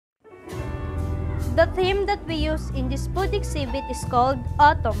The theme that we use in this food exhibit is called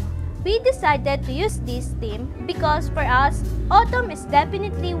Autumn. We decided to use this theme because for us, autumn is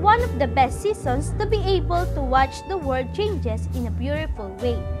definitely one of the best seasons to be able to watch the world changes in a beautiful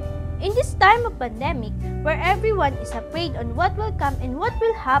way. In this time of pandemic, where everyone is afraid on what will come and what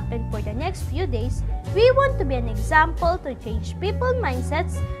will happen for the next few days, we want to be an example to change people's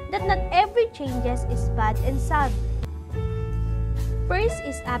mindsets that not every changes is bad and sad. First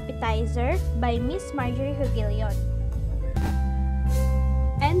is Appetizer by Miss Marjorie Hugilion.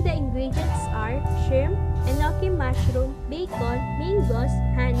 And the ingredients are shrimp, enoki mushroom, bacon, mangoes,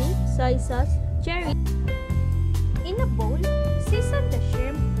 honey, soy sauce, cherry. In a bowl, season the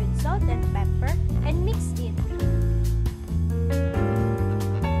shrimp with salt and pepper and mix it.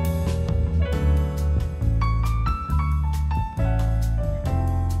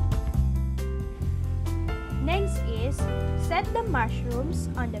 Next is set the mushrooms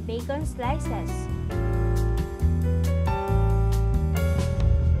on the bacon slices.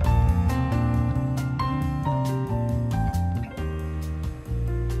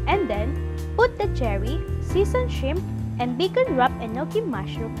 And then, put the cherry, seasoned shrimp, and bacon wrap enoki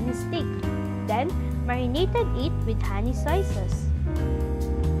mushroom on a stick. Then, marinated it with honey soy sauce.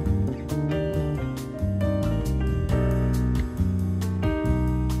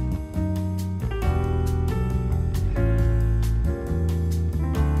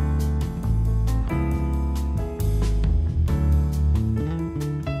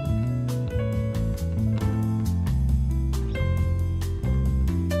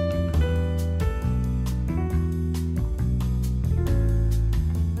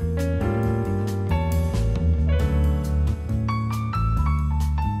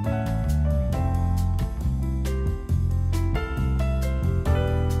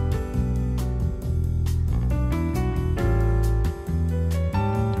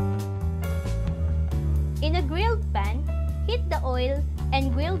 In a grilled pan, heat the oil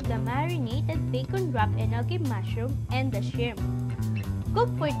and grill the marinated bacon wrap enoki mushroom and the shrimp. Cook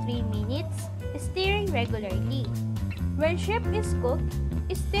for 3 minutes, stirring regularly. When shrimp is cooked,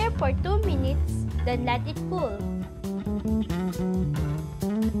 stir for 2 minutes, then let it cool.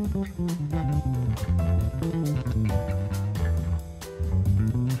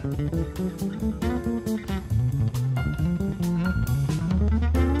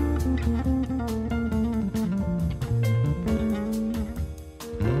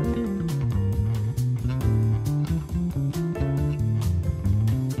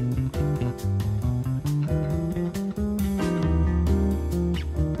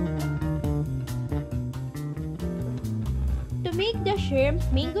 To make the shrimp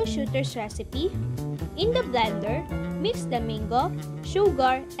mango shooters recipe, in the blender, mix the mango,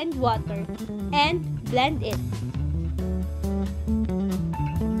 sugar, and water, and blend it.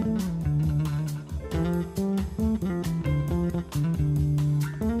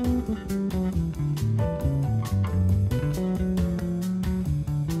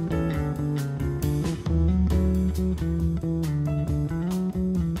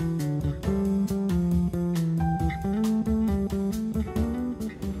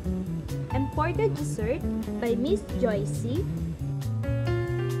 For the dessert by Miss Joycey.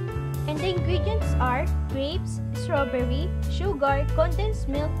 And the ingredients are grapes, strawberry, sugar, condensed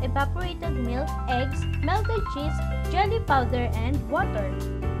milk, evaporated milk, eggs, melted cheese, jelly powder, and water.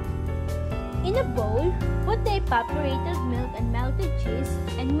 In a bowl, put the evaporated milk and melted cheese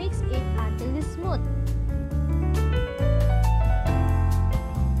and mix it until it's smooth.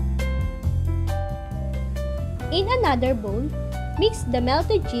 In another bowl, mix the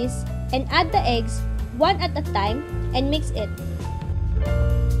melted cheese and add the eggs one at a time and mix it.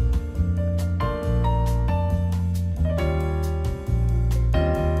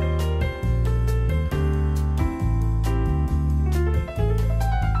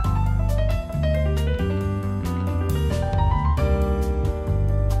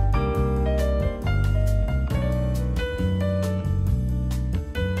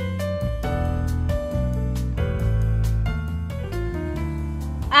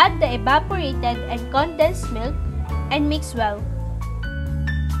 Add the evaporated and condensed milk and mix well.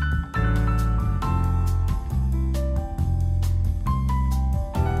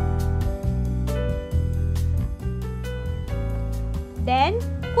 Then,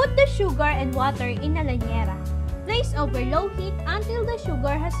 put the sugar and water in a lanyera. Place over low heat until the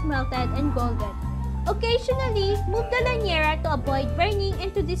sugar has melted and golden. Occasionally, move the lanyera to avoid burning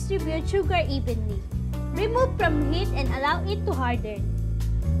and to distribute sugar evenly. Remove from heat and allow it to harden.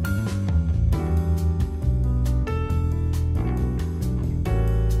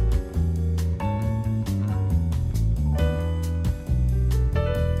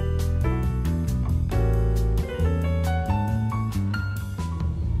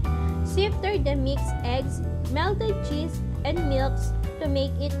 the mixed eggs, melted cheese, and milks to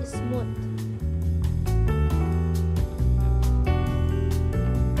make it smooth.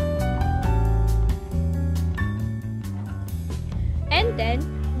 And then,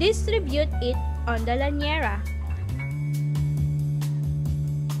 distribute it on the lanyera.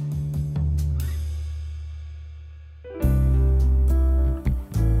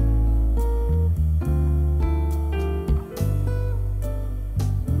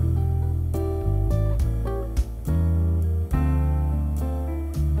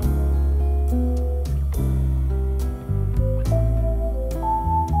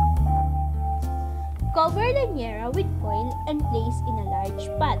 Cover the lanyera with foil and place in a large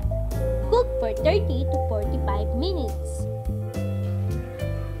pot. Cook for 30 to 45 minutes.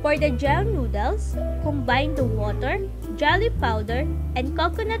 For the gel noodles, combine the water, jelly powder, and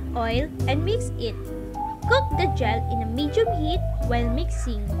coconut oil and mix it. Cook the gel in a medium heat while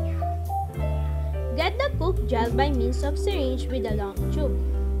mixing. Get the cooked gel by means of syringe with a long tube.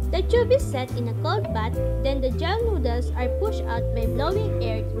 The tube is set in a cold bath, then the gel noodles are pushed out by blowing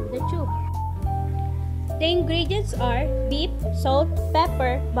air through the tube. The ingredients are beef, salt,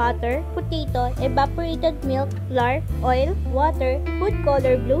 pepper, butter, potato, evaporated milk, flour, oil, water, food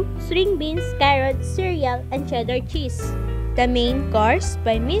color blue, string beans, carrots, cereal, and cheddar cheese. The main course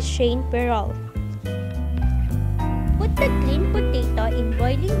by Miss Shane Perrol. Put the cleaned potato in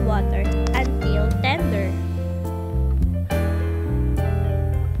boiling water until tender.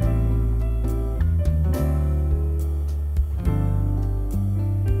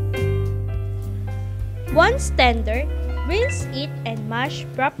 Once tender, rinse it and mash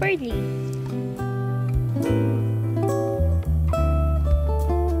properly.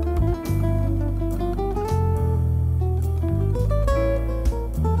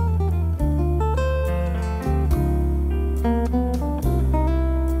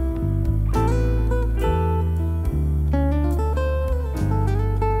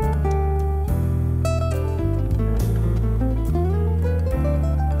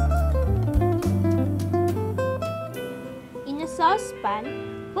 Saucepan,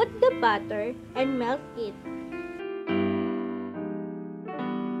 put the butter and melt it.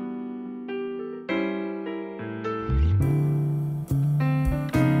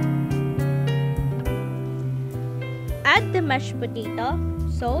 Add the mashed potato,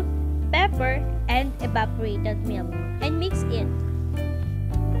 salt, pepper, and evaporated milk and mix it.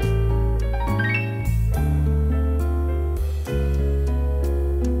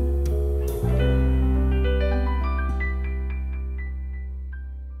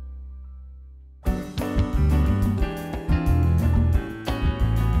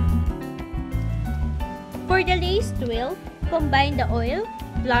 For the lace twill, combine the oil,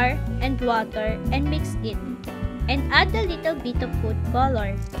 flour, and water and mix it. And add a little bit of food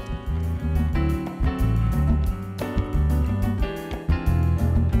color.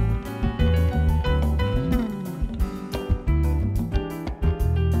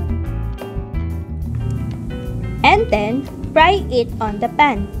 And then, fry it on the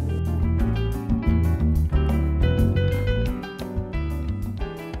pan.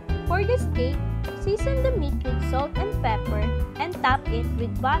 For the steak, season the meat with salt and pepper and top it with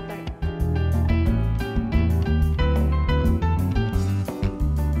butter.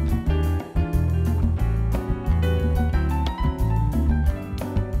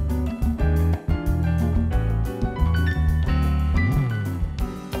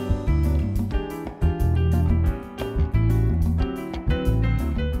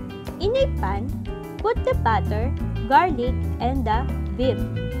 In a pan, put the butter, garlic, and the beef.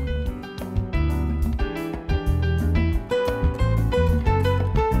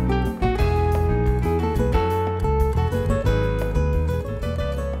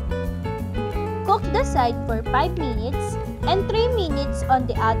 Cook the side for 5 minutes and 3 minutes on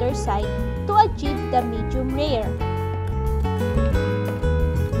the other side to achieve the medium rare.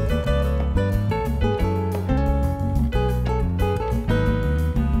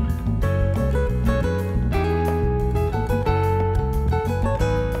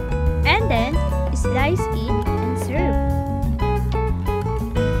 And then, slice it and serve.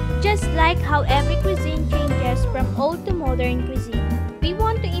 Just like how every cuisine changes from old to modern cuisine, we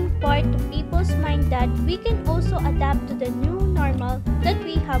want to impart to people's mind that we can also adapt to the new normal that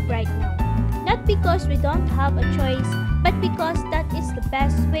we have right now. Not because we don't have a choice, but because that is the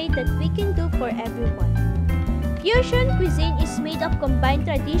best way that we can do for everyone. Fusion cuisine is made of combined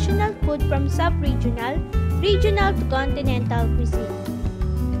traditional food from sub-regional, regional to continental cuisine.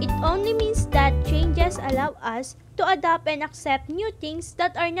 It only means that changes allow us to adapt and accept new things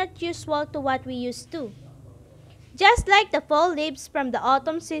that are not usual to what we used to. Just like the fall leaves from the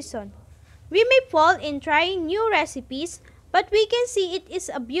autumn season, We may fall in trying new recipes, but we can see it is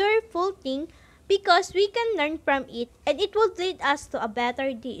a beautiful thing because we can learn from it and it will lead us to a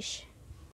better dish.